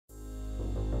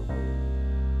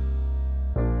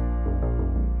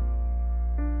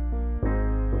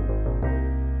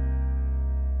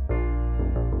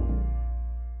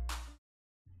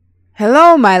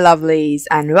Hello my lovelies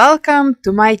and welcome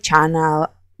to my channel.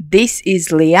 This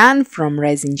is Liane from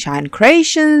Resin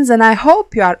Creations and I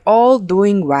hope you are all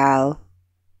doing well.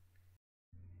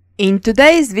 In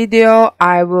today's video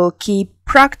I will keep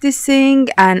practicing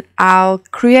and I'll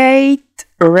create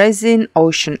resin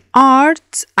ocean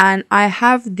art, and I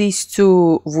have these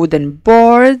two wooden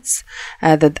boards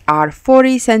that are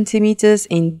 40 centimeters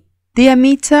in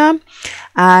diameter,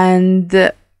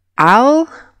 and I'll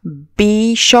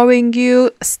be showing you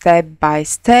step by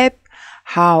step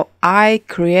how I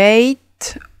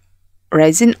create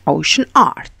resin ocean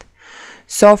art.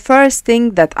 So first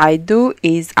thing that I do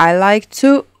is I like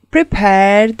to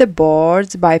prepare the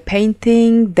boards by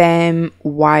painting them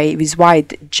with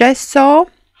white gesso,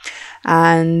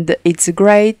 and it's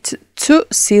great to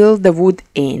seal the wood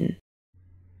in.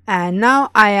 And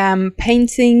now I am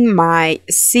painting my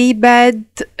seabed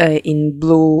in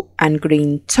blue and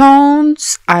green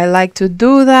tones. I like to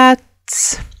do that.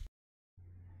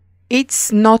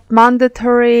 It's not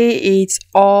mandatory, it's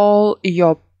all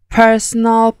your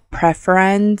personal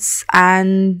preference,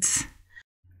 and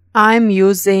I'm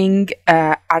using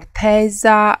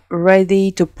Arteza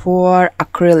ready to pour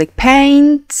acrylic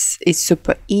paint. It's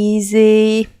super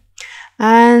easy.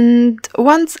 And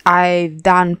once I've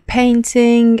done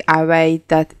painting, I wait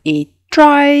that it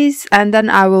dries and then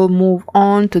I will move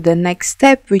on to the next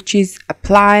step, which is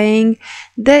applying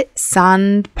the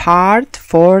sand part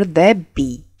for the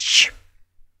beach.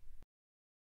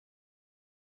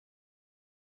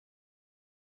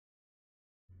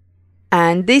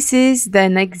 And this is the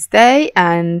next day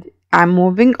and I'm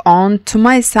moving on to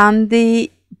my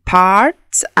sandy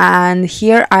part, and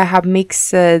here I have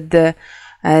mixed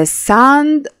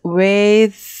sand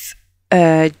with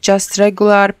just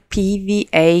regular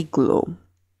PVA glue,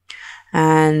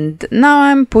 and now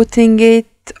I'm putting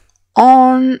it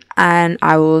on and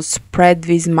I will spread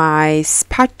with my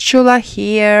spatula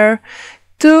here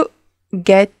to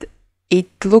get it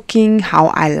looking how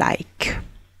I like.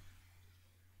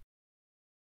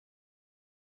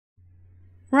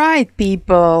 Right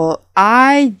people,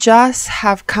 I just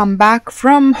have come back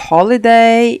from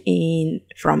holiday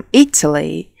from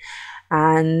Italy,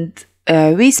 and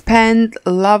we spent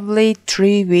lovely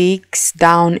 3 weeks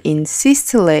down in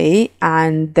Sicily,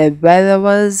 and the weather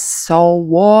was so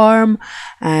warm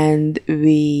and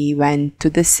we went to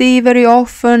the sea very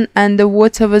often and the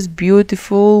water was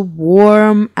beautiful,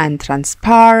 warm and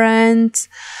transparent,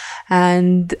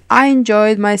 and I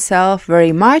enjoyed myself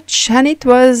very much, and it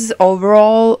was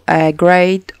overall a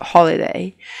great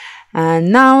holiday.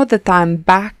 And now that I'm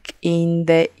back in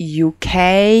the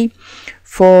UK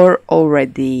for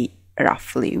already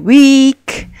roughly a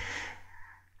week,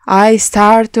 I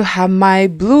start to have my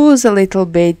blues a little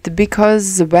bit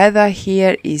because the weather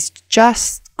here is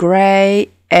just grey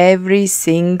every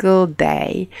single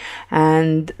day,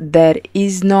 and there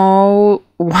is no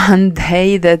one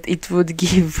day that it would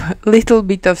give a little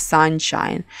bit of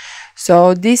sunshine.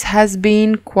 So this has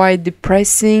been quite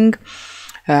depressing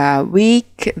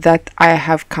week that I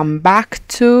have come back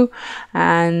to,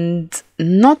 and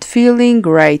not feeling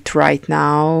great right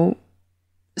now,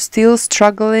 still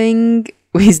struggling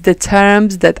with the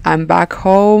terms that I'm back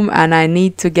home and I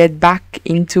need to get back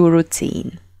into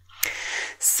routine.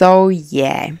 So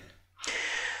yeah,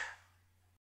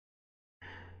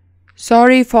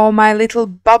 sorry for my little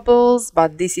bubbles,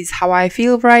 but this is how I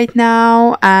feel right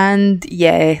now. And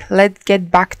yeah, let's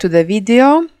get back to the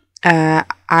video.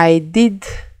 I did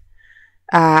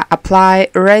apply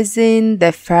resin,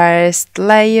 the first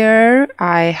layer.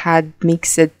 I had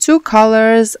mixed 2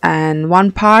 colors and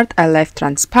one part I left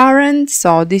transparent,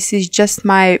 so this is just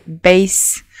my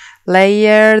base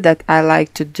layer that I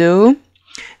like to do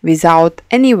without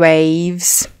any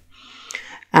waves.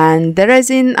 And the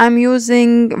resin I'm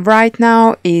using right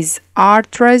now is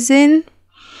art resin,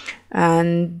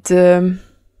 and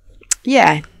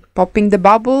yeah, popping the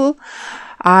bubble.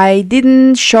 I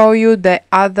didn't show you the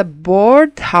other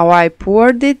board how I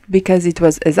poured it because it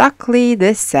was exactly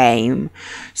the same.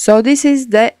 So this is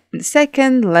the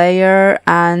second layer,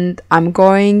 and I'm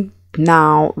going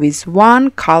now with one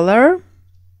color,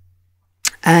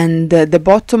 and the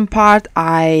bottom part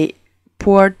I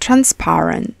poured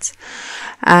transparent,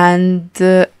 and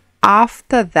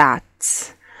after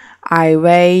that I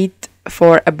wait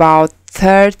for about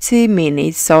 30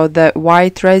 minutes so the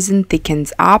white resin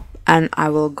thickens up, and I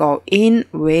will go in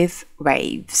with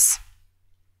waves.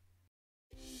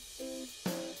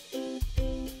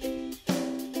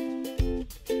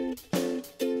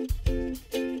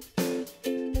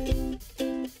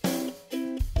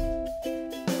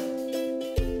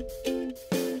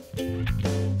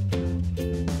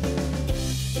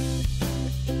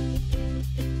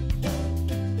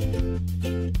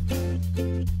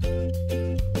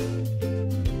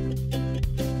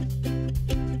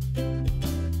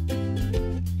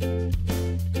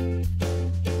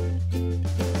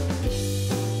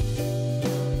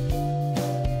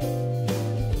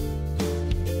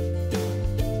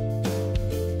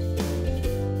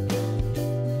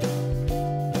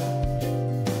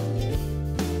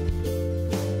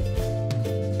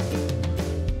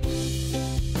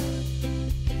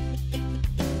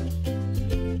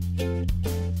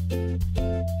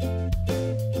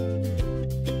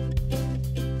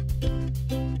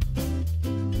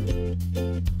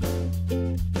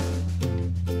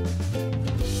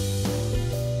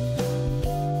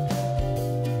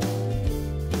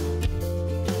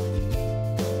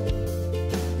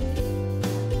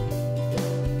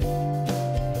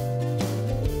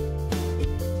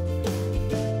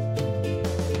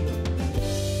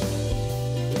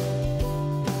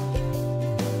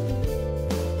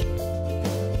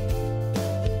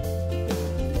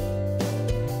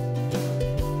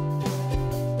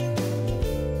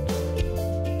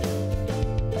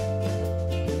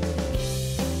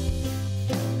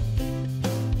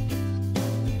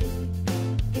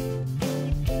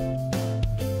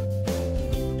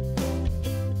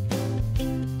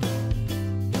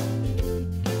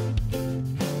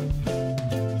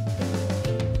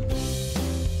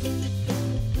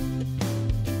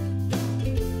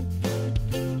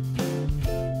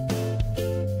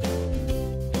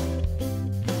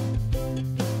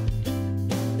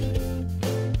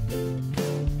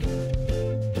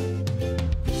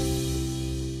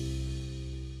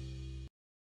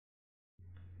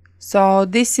 So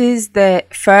this is the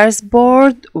first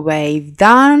board wave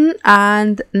done,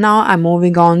 and now I'm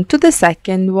moving on to the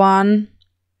second one.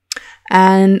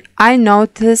 And I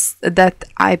noticed that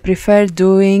I prefer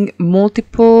doing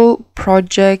multiple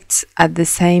projects at the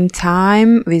same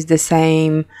time with the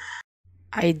same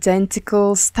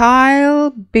identical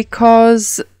style,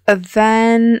 because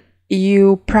then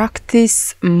you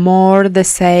practice more the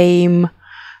same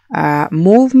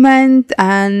movement,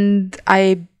 and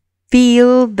I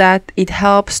feel that it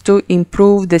helps to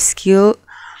improve the skill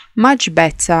much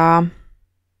better.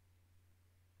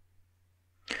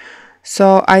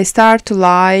 So I start to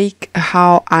like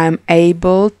how I'm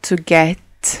able to get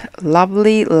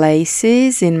lovely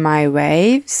laces in my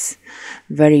waves.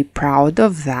 Very proud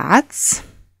of that.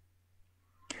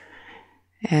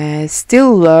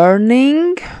 Still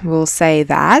learning, we'll say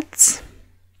that.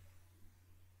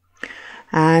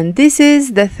 And this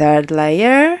is the third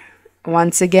layer.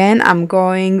 Once again, I'm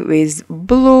going with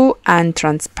blue and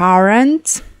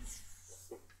transparent.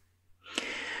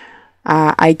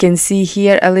 I can see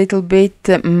here a little bit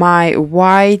my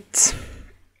white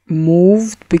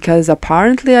moved because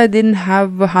apparently I didn't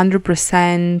have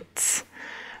 100%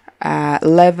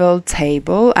 level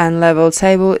table, and level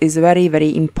table is very,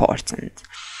 very important.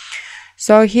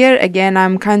 So here again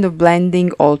I'm kind of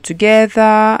blending all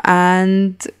together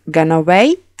and gonna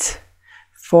wait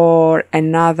for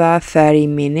another 30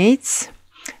 minutes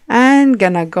and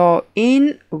gonna go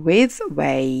in with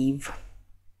wave.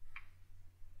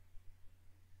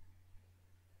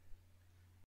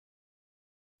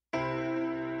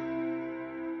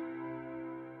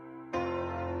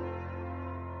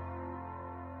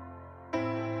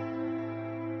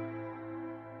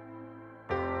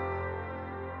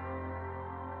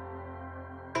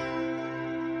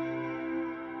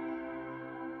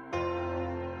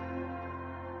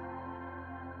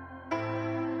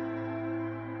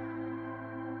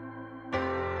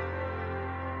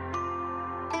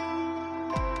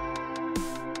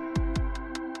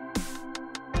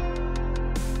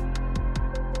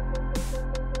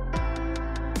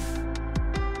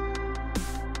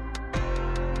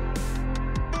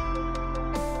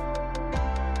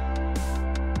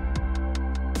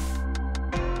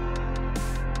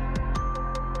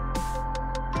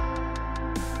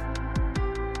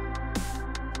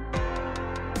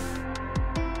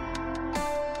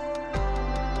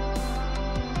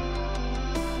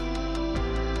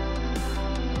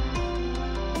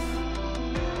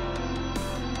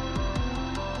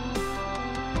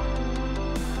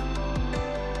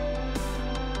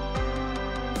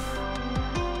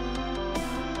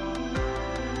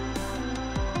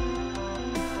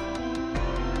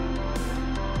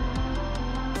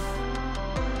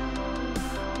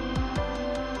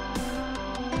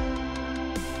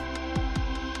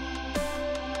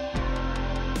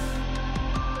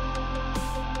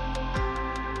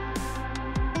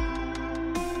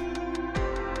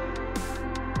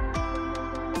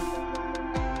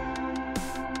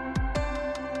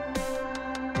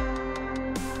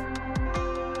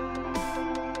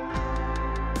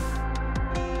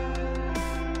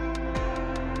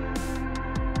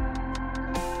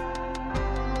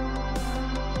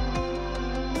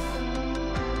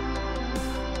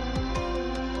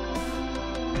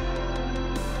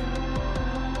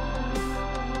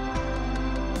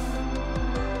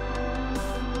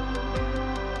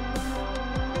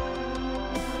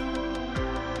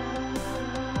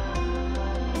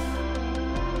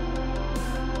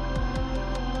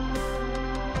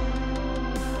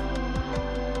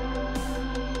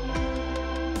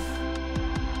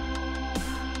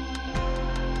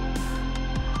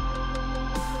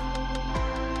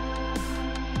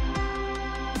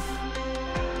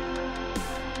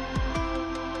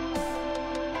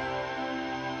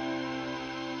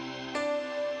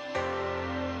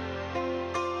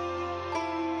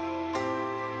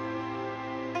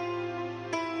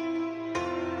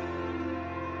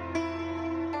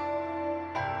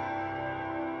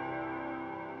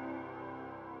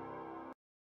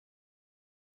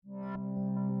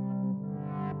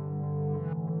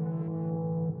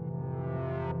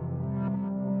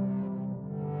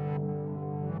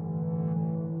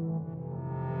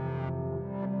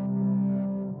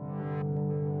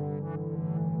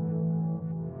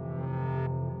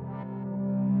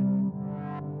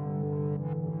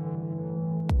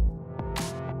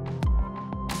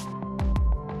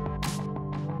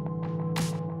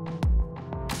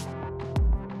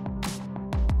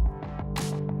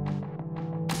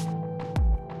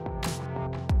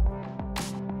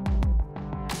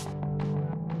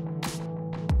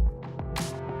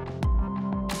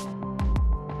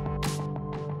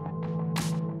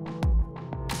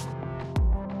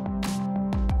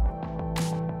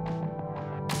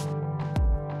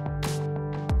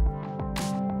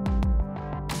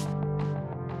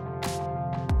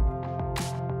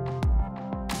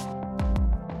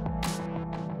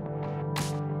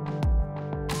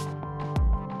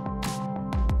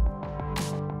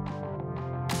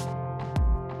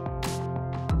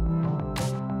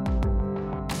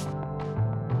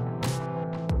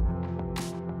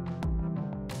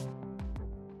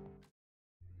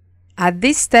 At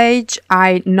this stage,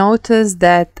 I noticed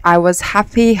that I was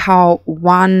happy how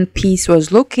one piece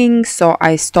was looking, so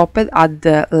I stopped at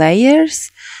the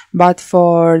layers. But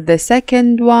for the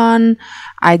second one,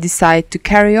 I decided to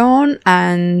carry on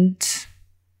and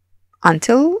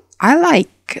until I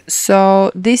like.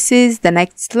 So this is the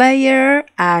next layer,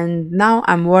 and now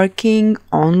I'm working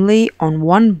only on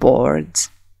one board.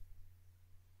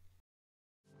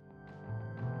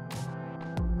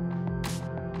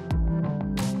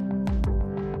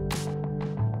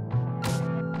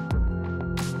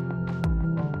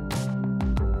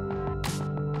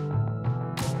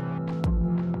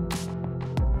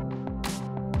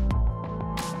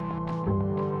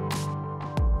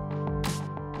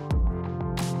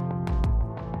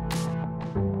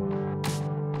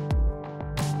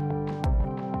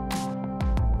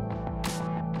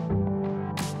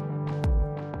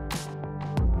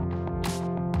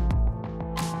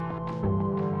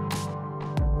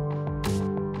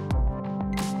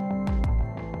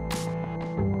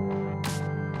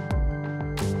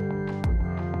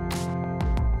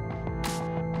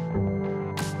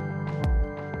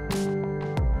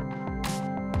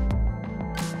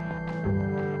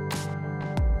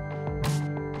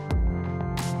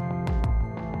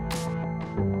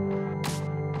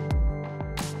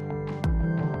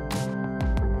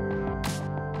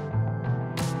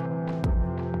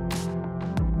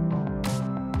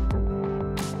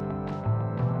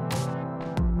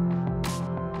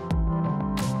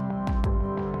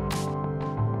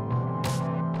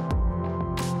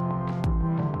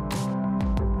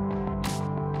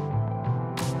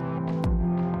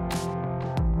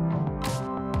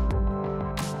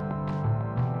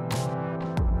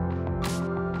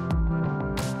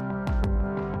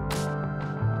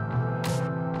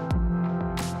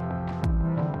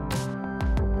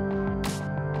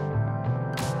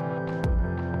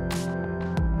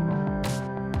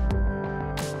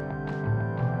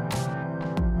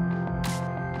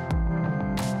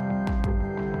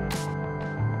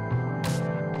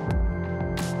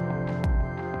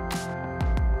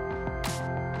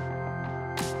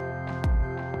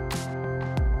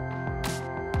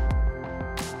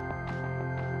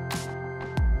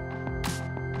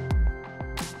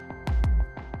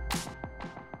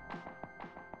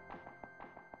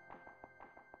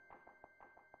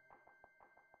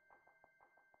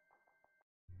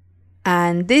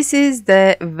 And this is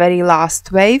the very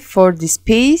last wave for this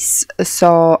piece.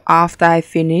 So after I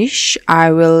finish,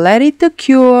 I will let it to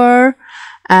cure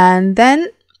and then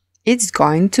it's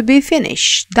going to be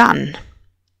finished, done.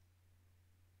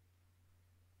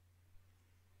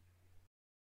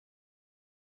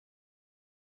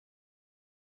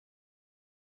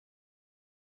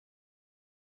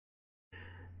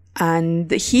 And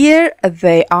here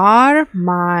they are,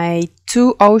 my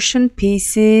two ocean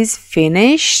pieces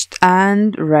finished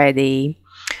and ready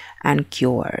and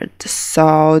cured.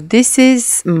 So this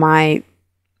is my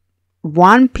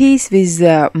one piece with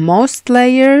the most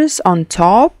layers on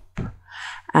top,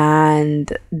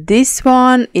 and this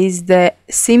one is the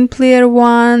simpler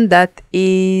one that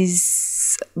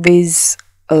is with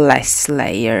less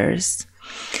layers.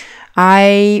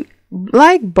 I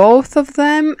like both of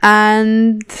them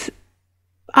and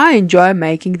I enjoy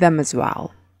making them as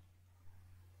well.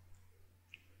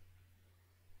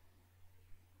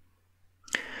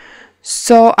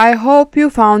 So I hope you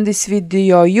found this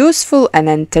video useful and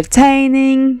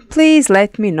entertaining. Please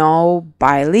let me know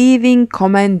by leaving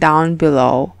comment down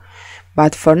below.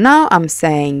 But for now I'm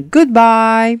saying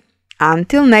goodbye.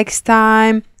 Until next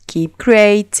time, keep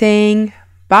creating.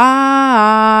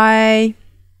 Bye.